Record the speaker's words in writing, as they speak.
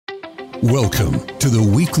Welcome to the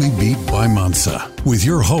Weekly Beat by Mansa with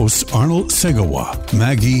your hosts Arnold Segawa,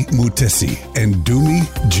 Maggie Mutesi, and Dumi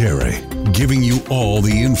Jere, giving you all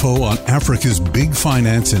the info on Africa's big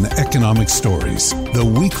finance and economic stories. The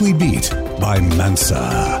Weekly Beat by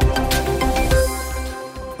Mansa.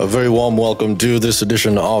 A very warm welcome to this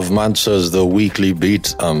edition of Mansa's The Weekly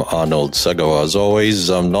Beat. I'm Arnold Segawa. As always,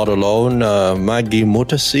 I'm not alone. Maggie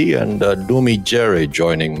Mutesi and Dumi Jere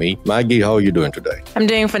joining me. Maggie, how are you doing today? I'm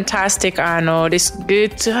doing fantastic, Arnold. It's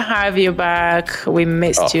good to have you back. We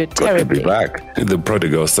missed you terribly. Good to be back. The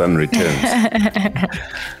prodigal son returns.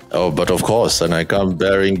 Oh, but of course, and I come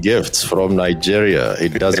bearing gifts from Nigeria.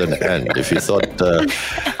 It doesn't end. If you thought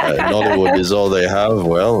Nollywood is all they have,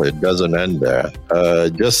 well, it doesn't end there.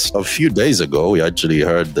 Just a few days ago, we actually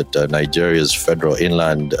heard that Nigeria's Federal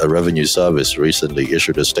Inland Revenue Service recently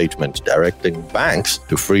issued a statement directing banks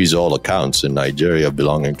to freeze all accounts in Nigeria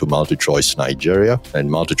belonging to MultiChoice Nigeria and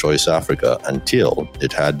MultiChoice Africa until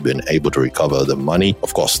it had been able to recover the money.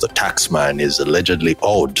 Of course, the taxman is allegedly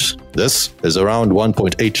owed. This is around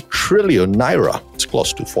 1.8 trillion naira. It's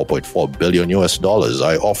close to 4.4 billion US dollars.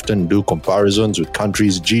 I often do comparisons with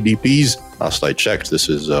countries' GDPs. Last I checked, this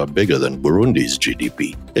is bigger than Burundi's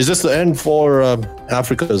GDP. Is this the end for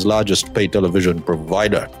Africa's largest pay television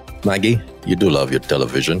provider? Maggie, you do love your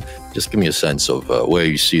television. Just give me a sense of where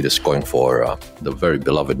you see this going for the very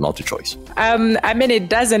beloved MultiChoice. I mean, it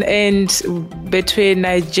doesn't end between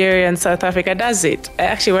Nigeria and South Africa, does it? I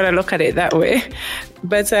actually want to look at it that way.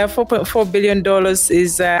 But $4.4 billion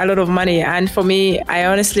is a lot of money. And for me, I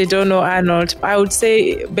honestly don't know, Arnold. I would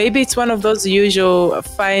say maybe it's one of those usual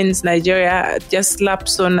fines Nigeria just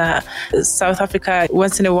slaps on South Africa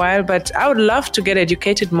once in a while. But I would love to get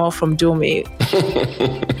educated more from Dumi.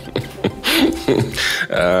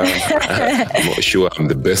 I'm not sure I'm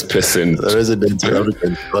the best person. The resident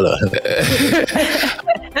African scholar.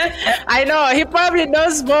 I know, he probably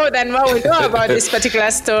knows more than what we know about this particular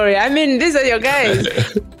story. I mean, these are your guys.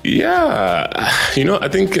 Yeah. I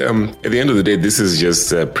think at the end of the day, this is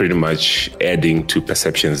just pretty much adding to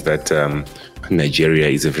perceptions that Nigeria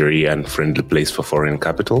is a very unfriendly place for foreign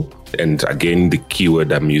capital. And again, the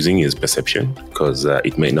keyword I'm using is perception, because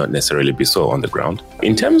it may not necessarily be so on the ground.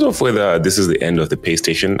 In terms of whether this is the end of the pay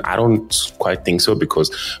station, I don't quite think so,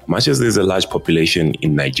 because much as there's a large population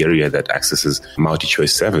in Nigeria that accesses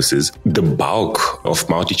MultiChoice services, the bulk of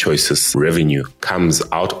MultiChoice's revenue comes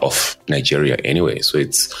out of Nigeria anyway. So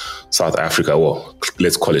it's South Africa, well,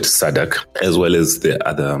 let's call it SADC, as well as the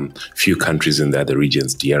other few countries in the other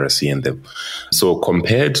regions, DRC and them. So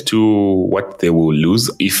compared to what they will lose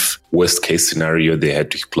if, worst case scenario, they had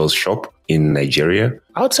to close shop in Nigeria,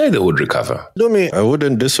 I would say they would recover. Dumi, I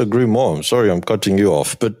wouldn't disagree more. I'm sorry I'm cutting you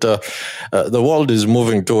off, but the world is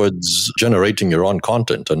moving towards generating your own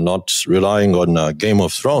content and not relying on Game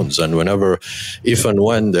of Thrones. And if and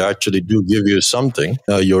when they actually do give you something,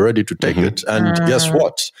 you're ready to take it. And guess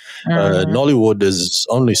what? Nollywood is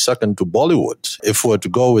only second to Bollywood. If we're to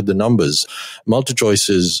go with the numbers, MultiChoice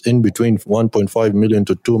is in between 1.5 million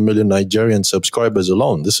to 2 million Nigerian subscribers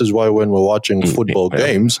alone. This is why when we're watching football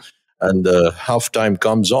games, and halftime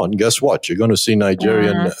comes on, guess what? You're going to see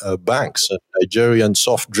Nigerian banks and Nigerian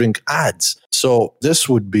soft drink ads. So this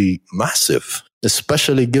would be massive,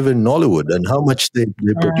 especially given Nollywood and how much they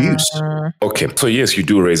produce. Okay, so yes, you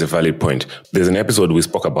do raise a valid point. There's an episode we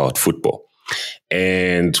spoke about football.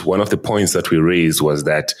 And one of the points that we raised was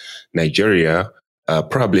that Nigeria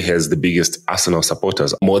probably has the biggest Arsenal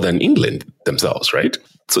supporters, more than England themselves, right?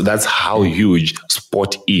 So that's how huge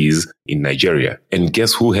sport is in Nigeria. And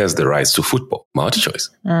guess who has the rights to football?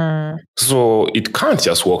 MultiChoice. So it can't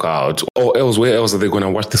just walk out, or else where else are they going to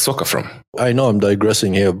watch the soccer from? I know I'm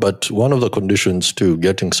digressing here, but one of the conditions to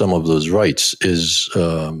getting some of those rights is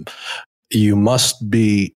you must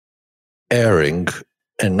be airing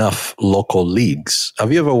enough local leagues.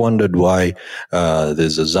 Have you ever wondered why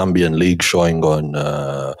there's a Zambian league showing on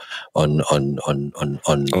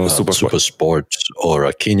Super Sports, or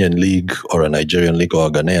a Kenyan league, or a Nigerian league, or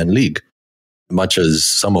a Ghanaian league? Much as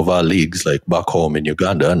some of our leagues, like back home in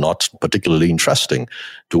Uganda, are not particularly interesting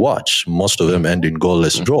to watch. Most of them end in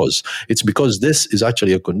goalless draws. It's because this is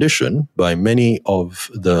actually a condition by many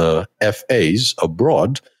of the FAs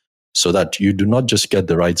abroad, so that you do not just get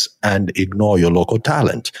the rights and ignore your local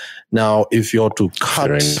talent. Now, if you're to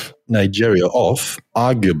cut Nigeria off,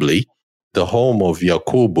 arguably the home of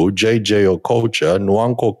Yakubu, JJ Okocha,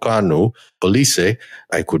 Nwankwo Kanu, Police,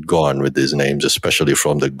 I could go on with these names, especially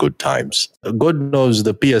from the good times. God knows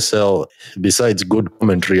the PSL, besides good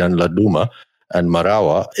commentary and Laduma and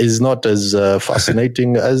Marawa, is not as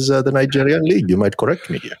fascinating as the Nigerian league. You might correct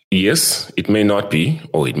me here. Yes, it may not be,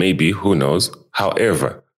 or it may be, who knows.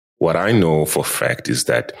 However, What I know for fact is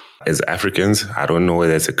that as Africans, I don't know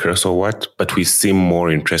whether it's a curse or what, but we seem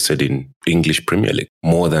more interested in English Premier League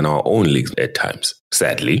more than our own leagues at times,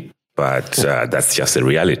 sadly. But that's just the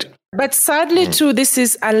reality. But sadly, too, this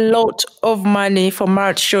is a lot of money for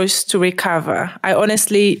MultiChoice to recover. I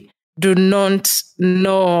honestly do not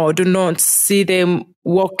see them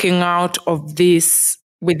walking out of this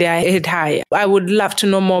with their head high. I would love to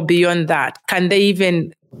know more beyond that. Can they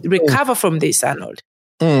even recover from this, Arnold?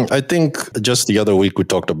 I think just the other week we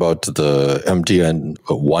talked about the MTN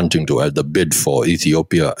wanting to add the bid for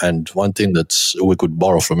Ethiopia. And one thing that we could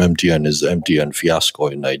borrow from MTN is the MTN fiasco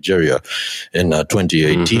in Nigeria. In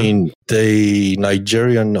 2018, the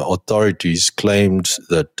Nigerian authorities claimed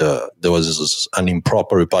that there was an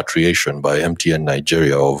improper repatriation by MTN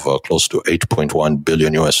Nigeria of close to $8.1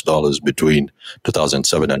 billion between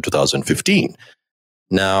 2007 and 2015.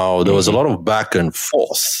 Now, there was a lot of back and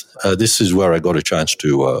forth. This is where I got a chance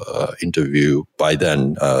to interview by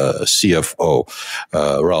then CFO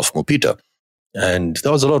Ralph Mupita. And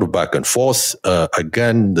there was a lot of back and forth.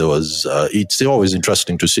 Again, there was. It's always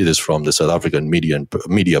interesting to see this from the South African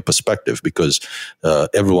media perspective because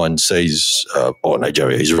everyone says, "Oh,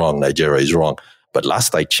 Nigeria is wrong. Nigeria is wrong." But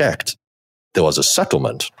last I checked, there was a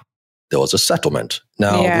settlement.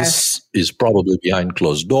 Now, This is probably behind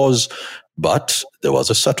closed doors, but there was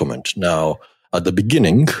a settlement. Now, at the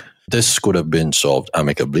beginning, this could have been solved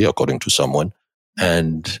amicably, according to someone.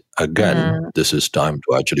 And again, this is time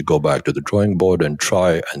to actually go back to the drawing board and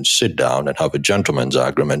try and sit down and have a gentleman's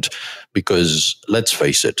agreement. Because let's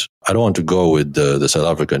face it, I don't want to go with the South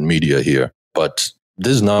African media here, but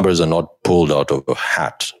these numbers are not pulled out of a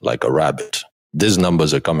hat like a rabbit. These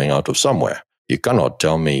numbers are coming out of somewhere. You cannot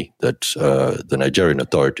tell me that the Nigerian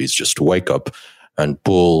authorities just wake up and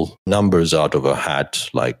pull numbers out of a hat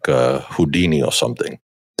like Houdini or something.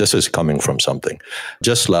 This is coming from something.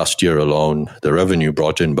 Just last year alone, the revenue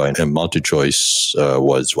brought in by MultiChoice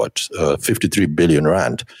was 53 billion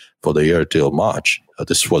rand for the year till March.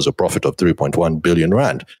 This was a profit of 3.1 billion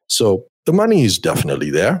rand. So the money is definitely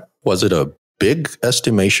there. Was it a big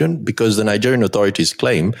estimation? Because the Nigerian authorities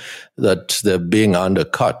claim that they're being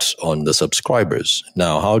undercut on the subscribers.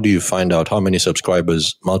 Now, how do you find out how many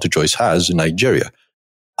subscribers MultiChoice has in Nigeria?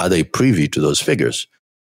 Are they privy to those figures?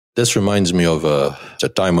 This reminds me of a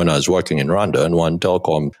time when I was working in Rwanda and one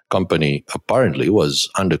telecom company apparently was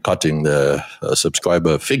undercutting the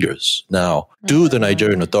subscriber figures. Now, do the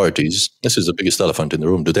Nigerian authorities, this is the biggest elephant in the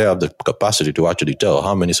room, do they have the capacity to actually tell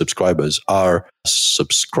how many subscribers are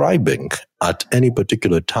subscribing at any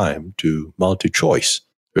particular time to MultiChoice?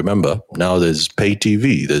 Remember, now there's pay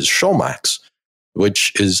TV, there's Showmax,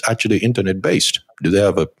 which is actually internet-based. Do they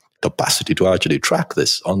have a capacity to actually track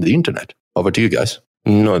this on the internet? Over to you guys.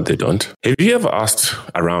 No, they don't. Have you ever asked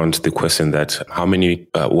around the question that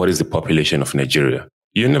what is the population of Nigeria?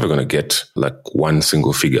 You're never going to get like one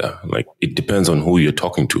single figure. Like it depends on who you're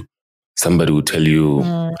talking to. Somebody will tell you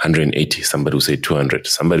 180, somebody will say 200,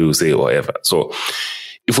 somebody will say whatever. So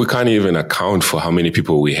if we can't even account for how many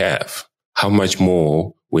people we have, how much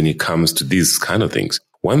more when it comes to these kind of things?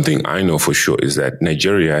 One thing I know for sure is that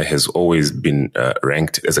Nigeria has always been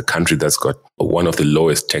ranked as a country that's got one of the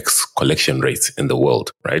lowest tax collection rates in the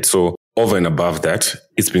world, right? So over and above that,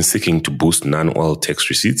 it's been seeking to boost non-oil tax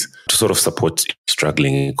receipts to sort of support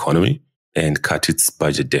struggling economy and cut its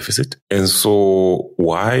budget deficit. And so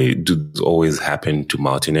why do this always happen to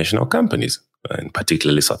multinational companies, and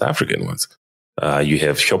particularly South African ones? You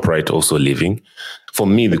have ShopRite also leaving. For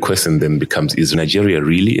me, the question then becomes, is Nigeria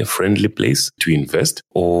really a friendly place to invest?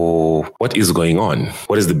 Or what is going on?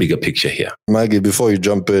 What is the bigger picture here? Maggie, before you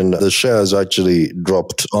jump in, the shares actually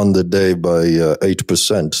dropped on the day by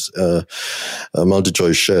 8%.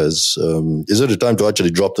 MultiChoice shares. Is it a time to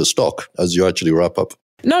actually drop the stock as you actually wrap up?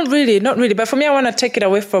 Not really. But for me, I want to take it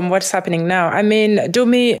away from what's happening now. I mean,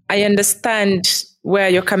 Dumi, I understand where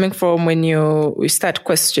you're coming from when you start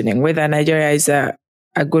questioning whether Nigeria is a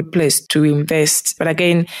good place to invest. But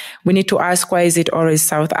again, we need to ask, why is it always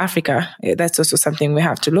South Africa? That's also something we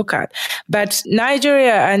have to look at. But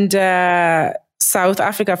Nigeria and South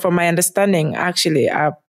Africa, from my understanding, actually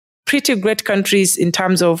are pretty great countries in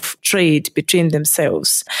terms of trade between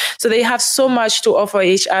themselves. So they have so much to offer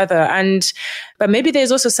each other. But maybe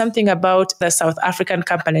there's also something about the South African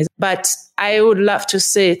companies. But I would love to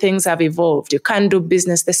say things have evolved. You can't do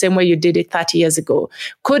business the same way you did it 30 years ago.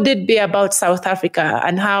 Could it be about South Africa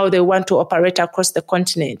and how they want to operate across the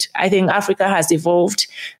continent? I think Africa has evolved.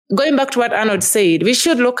 Going back to what Arnold said, we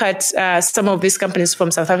should look at some of these companies from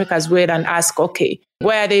South Africa as well and ask, okay,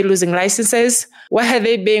 why are they losing licenses? Why are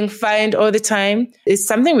they being fined all the time? It's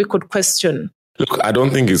something we could question. Look, I don't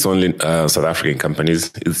think it's only South African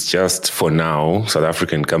companies. It's just for now, South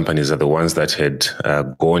African companies are the ones that had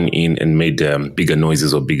gone in and made bigger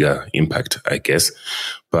noises or bigger impact, I guess.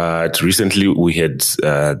 But recently we had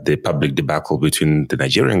the public debacle between the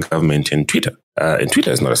Nigerian government and Twitter. And Twitter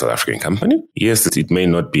is not a South African company. Yes, it may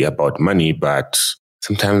not be about money, but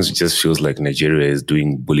sometimes it just feels like Nigeria is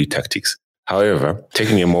doing bully tactics. However,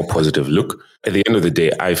 taking a more positive look, at the end of the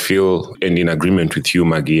day, I feel, and in agreement with you,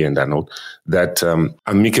 Maggie and Arnold, that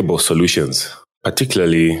amicable solutions,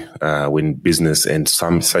 particularly when business and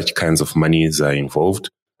some such kinds of monies are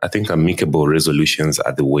involved, I think amicable resolutions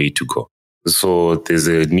are the way to go. So there's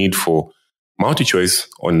a need for MultiChoice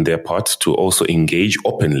on their part to also engage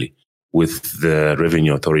openly with the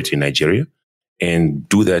Revenue Authority in Nigeria and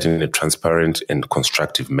do that in a transparent and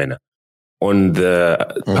constructive manner. On the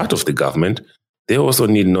part of the government, they also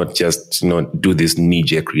need not just do this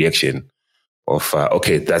knee-jerk reaction of,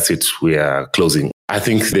 okay, that's it, we are closing. I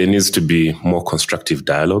think there needs to be more constructive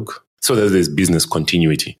dialogue so that there's business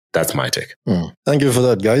continuity. That's my take. Thank you for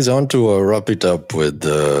that, guys. I want to wrap it up with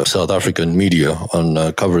South African media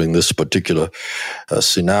on covering this particular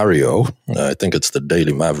scenario. I think it's the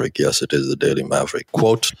Daily Maverick. Yes, it is the Daily Maverick.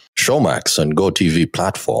 Quote, Showmax and GoTV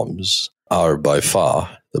platforms are by far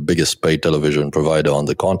the biggest paid television provider on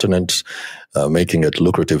the continent, making it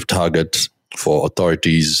lucrative target for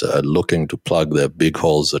authorities looking to plug their big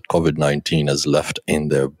holes that COVID-19 has left in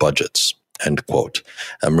their budgets. End quote.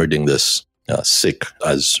 I'm reading this sick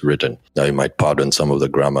as written. Now you might pardon some of the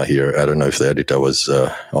grammar here. I don't know if the editor was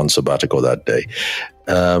on sabbatical that day.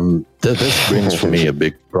 This brings for me a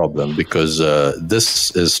big problem because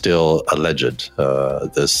this is still alleged.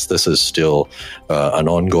 This is still an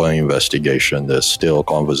ongoing investigation. There's still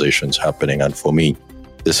conversations happening. And for me,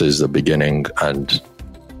 this is the beginning and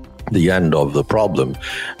the end of the problem,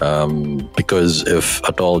 because if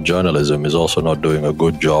at all journalism is also not doing a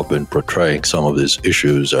good job in portraying some of these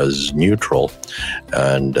issues as neutral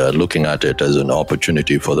and looking at it as an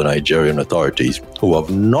opportunity for the Nigerian authorities, who have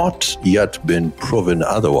not yet been proven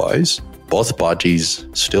otherwise, both parties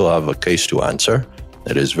still have a case to answer.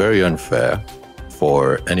 It is very unfair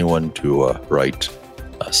for anyone to write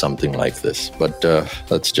something like this. But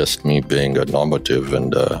that's just me being a normative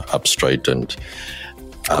and abstract and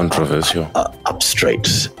controversial.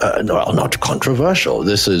 No, not controversial.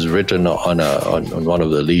 This is written on one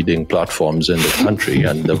of the leading platforms in the country,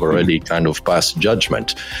 and they've already kind of passed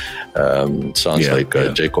judgment. Sounds like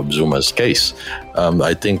Jacob Zuma's case.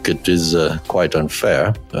 I think it is quite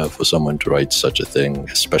unfair for someone to write such a thing,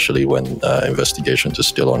 especially when investigations are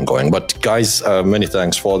still ongoing. But guys, many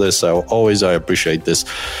thanks for this. I appreciate this.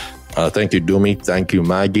 Thank you, Dumi. Thank you,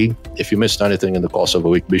 Maggie. If you missed anything in the course of a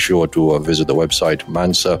week, be sure to visit the website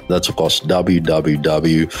Mansa. That's, of course,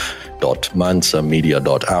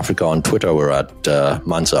 www.mansamedia.africa. On Twitter, we're at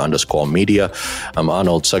Mansa_media. I'm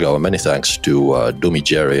Arnold Segawa. Many thanks to Dumi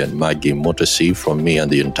Jerry and Maggie Mutesi from me and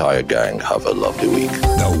the entire gang. Have a lovely week.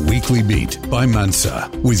 The Weekly Beat by Mansa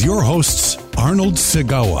with your hosts Arnold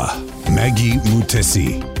Segawa, Maggie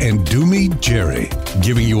Mutesi, and Dumi Jerry,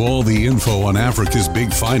 giving you all the info on Africa's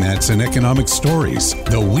big finance and economic stories.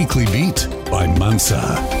 The Weekly Beat by Mansa.